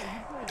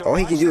 all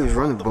he can do is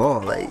run the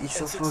ball. Like, he's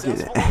so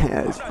fucking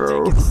ass,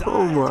 bro.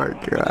 Oh my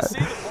god.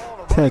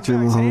 Patrick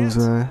Mahomes,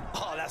 bro.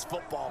 Oh, that's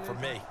football for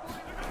me.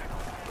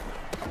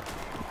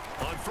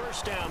 On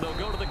 1st down, they'll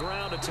go to the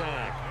ground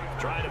attack.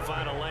 Try to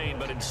find a lane,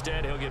 but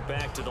instead he'll get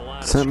back to the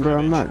line. Son, bro,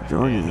 I'm not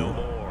joining no you.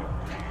 more.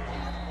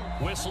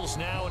 Whistles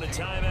now and a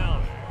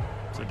timeout.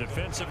 So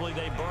defensively,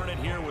 they burn it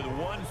here with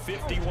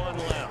 1:51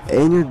 left.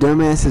 And your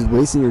dumbass is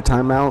wasting your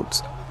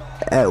timeouts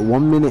at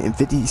 1 minute and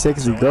 50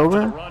 seconds to go,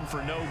 bro. Run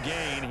for no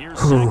gain. Here's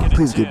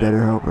Please get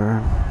better help, bro.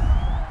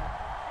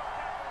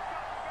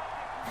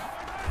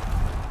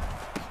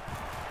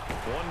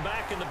 One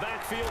back in the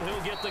backfield,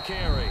 he'll get the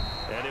carry.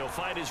 And he'll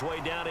fight his way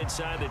down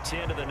inside the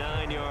 10 to the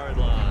 9-yard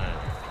line.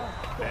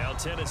 Now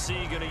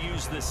Tennessee going to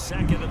use the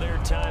 2nd of their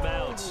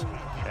timeouts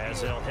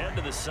as they'll head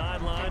to the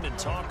sideline and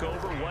talk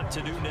over what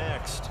to do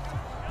next.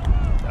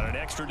 Got an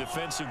extra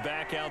defensive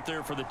back out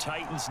there for the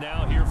Titans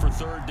now here for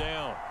 3rd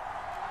down.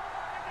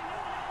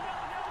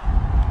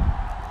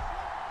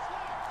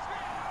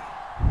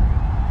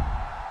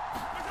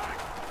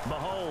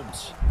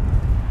 Mahomes.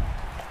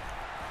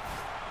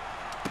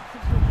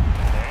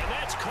 And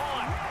that's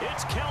caught.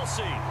 It's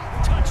Kelsey.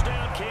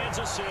 Touchdown,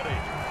 Kansas City.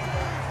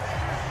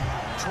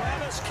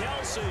 Travis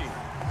Kelsey,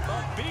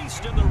 a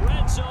beast in the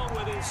red zone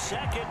with his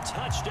 2nd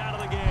touchdown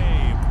of the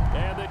game.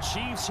 And the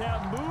Chiefs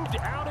have moved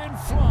out in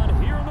front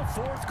here in the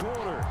 4th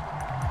quarter.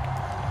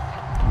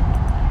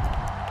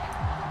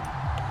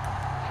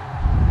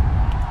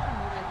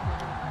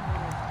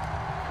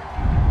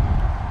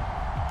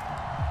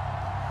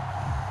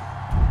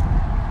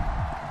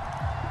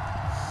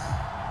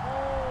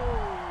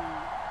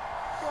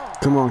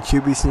 Come on,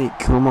 QB sneak.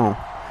 Come on.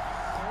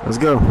 Let's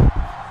go.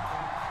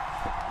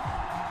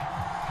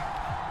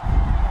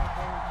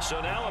 So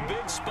now a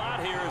big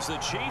spot here as the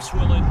Chiefs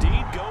will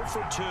indeed go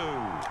for 2.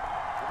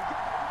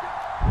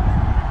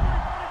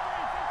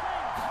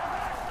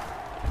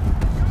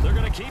 They're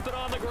going to keep it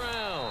on the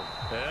ground.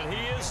 And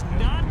he is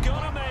not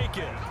going to make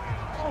it.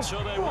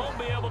 So they won't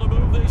be able to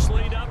move this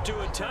lead up to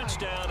a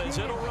touchdown as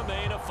it'll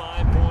remain a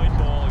 5-point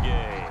ball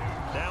game.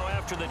 Now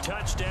after the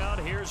touchdown,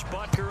 here's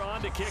Butker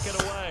on to kick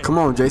it away. Come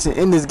on, Jason.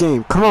 End this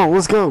game. Come on,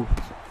 let's go.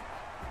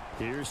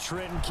 Here's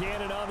Trenton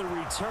Cannon on the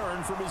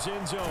return from his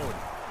end zone.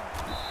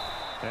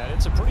 And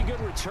it's a pretty good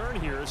return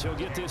here as he'll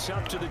get this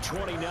up to the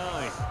 29.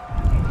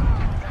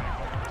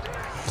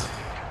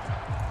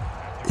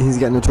 He's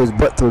got no choice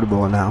but throw the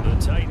ball now. The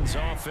Titans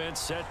offense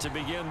set to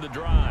begin the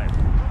drive.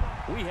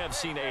 We have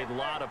seen a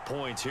lot of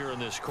points here in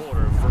this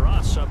quarter. For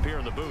us up here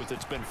in the booth,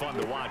 it's been fun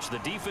to watch. The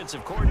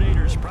defensive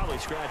coordinators probably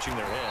scratching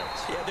their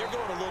heads. Yeah, they're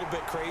going a little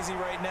bit crazy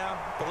right now.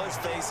 But let's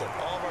face it,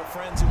 all of our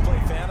friends who play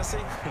fantasy,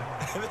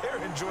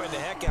 they're enjoying the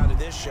heck out of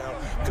this show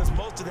because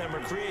most of them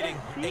are creating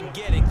and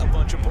getting a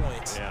bunch of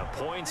points. Yeah,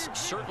 points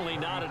certainly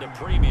not at a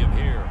premium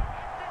here.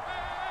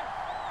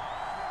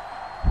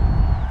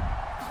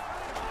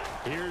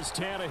 Here's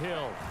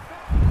Tannehill.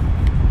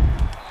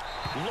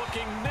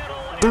 Looking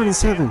middle.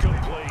 37.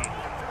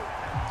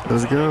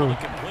 Let's go.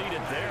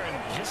 Completed there,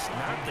 and just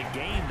not the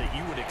game that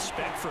you would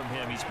expect from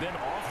him. He's been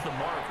off the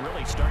mark,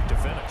 really, start to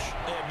finish.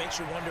 Yeah, it makes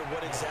you wonder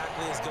what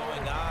exactly is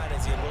going on.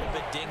 Is he a little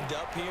bit dinged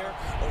up here,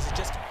 or is it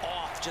just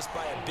off just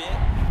by a bit?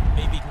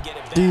 Maybe he can get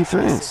it back.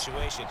 Defense.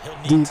 Situation. He'll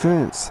need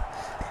Defense.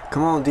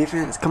 Come on,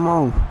 defense. Come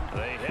on.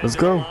 Let's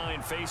go.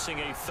 Facing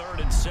a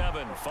 3rd and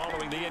 7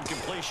 following the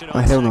incompletion. Oh,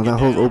 hell no. That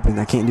hole's open.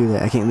 I can't do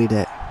that. I can't leave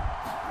that.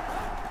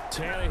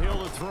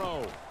 Tannehill to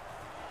throw.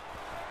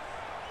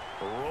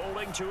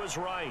 Rolling to his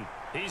right.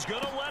 He's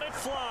going to let it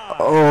fly.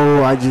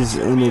 Oh, I just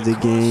ended the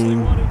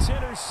game. It's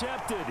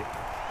intercepted.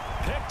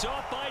 Picked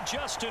off by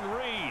Justin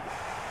Reed.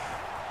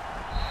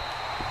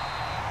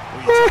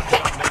 We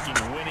talked about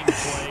making winning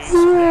plays.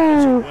 That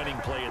is a winning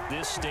play at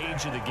this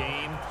stage of the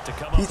game. To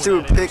come He threw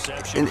a pick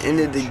and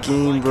ended the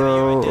game,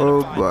 bro.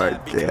 Oh my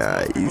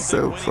god, he's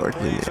so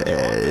fucking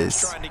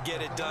ass. Trying to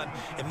get it done.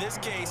 In this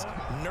case,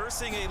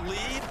 nursing a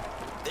lead,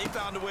 they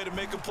found a way to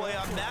make a play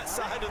on that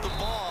side of the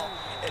ball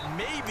and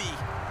maybe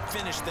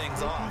finish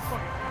things off.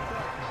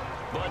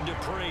 Bud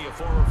Dupree, a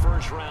former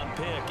first-round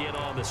pick, in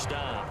on the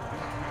stop.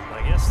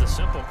 I guess the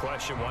simple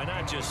question, why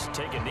not just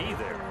take a knee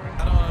there?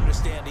 I don't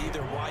understand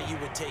either why you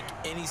would take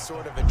any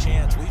sort of a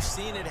chance. We've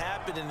seen it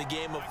happen in the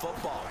game of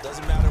football.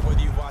 Doesn't matter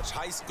whether you watch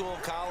high school,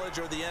 college,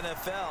 or the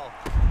NFL.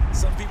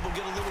 Some people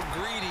get a little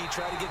greedy,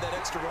 try to get that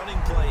extra running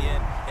play in,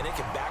 and it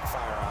can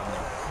backfire on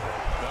them.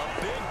 A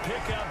big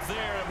pickup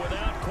there, and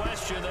without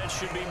question, that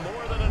should be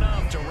more than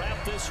enough to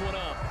wrap this one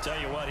up. Tell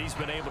you what, he's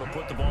been able to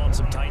put the ball in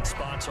some tight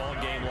spots all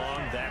game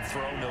long. That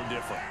throw, no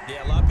different.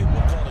 Yeah, a lot of people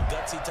would call it a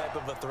gutsy type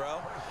of a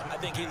throw. I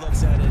think he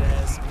looks at it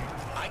as,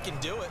 I can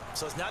do it,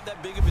 so it's not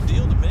that big of a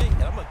deal to me,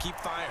 and I'm going to keep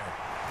firing.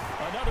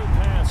 Another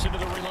pass into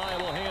the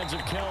reliable hands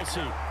of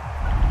Kelsey.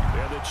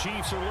 And the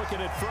Chiefs are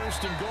looking at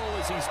 1st and goal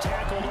as he's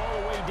tackled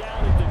all the way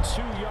down at the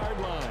 2-yard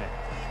line.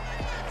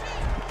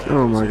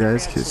 Oh my god,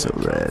 this kid's so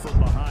bad.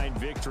 Behind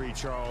victory,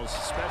 Charles,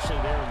 especially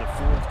there in the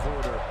 4th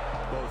quarter.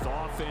 Both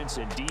offense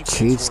and defense.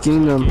 Chief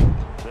schemed them.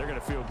 They're going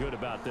to feel good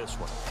about this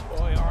one.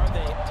 Boy, are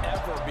they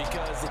ever,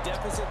 because the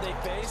deficit they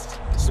faced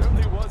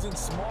certainly wasn't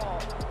small.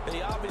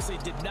 They obviously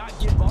did not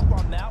give up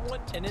on that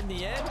one, and in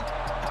the end,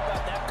 how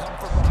about that come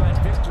from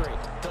behind victory?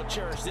 They'll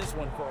cherish this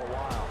one for a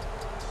while.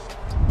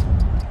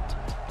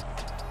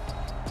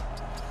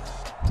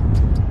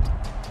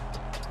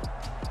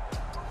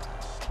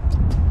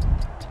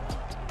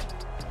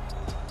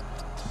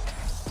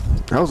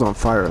 I was on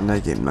fire in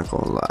that game, not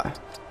gonna lie.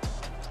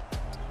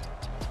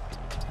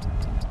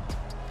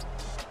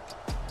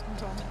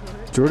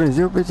 Jordan, is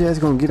your bitch ass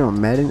gonna get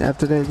on Madden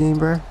after that game,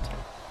 bro?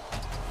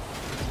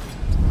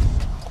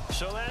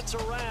 So that's a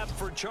wrap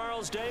for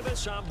Charles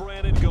Davis. I'm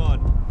Brandon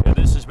Gunn. And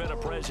this has been a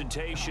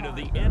presentation of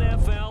the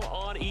NFL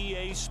on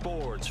EA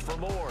Sports. For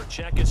more,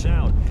 check us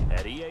out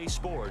at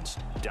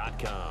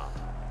easports.com.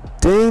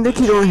 Dang, that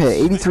kid only had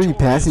 83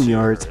 passing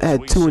yards. I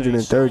had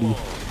 230.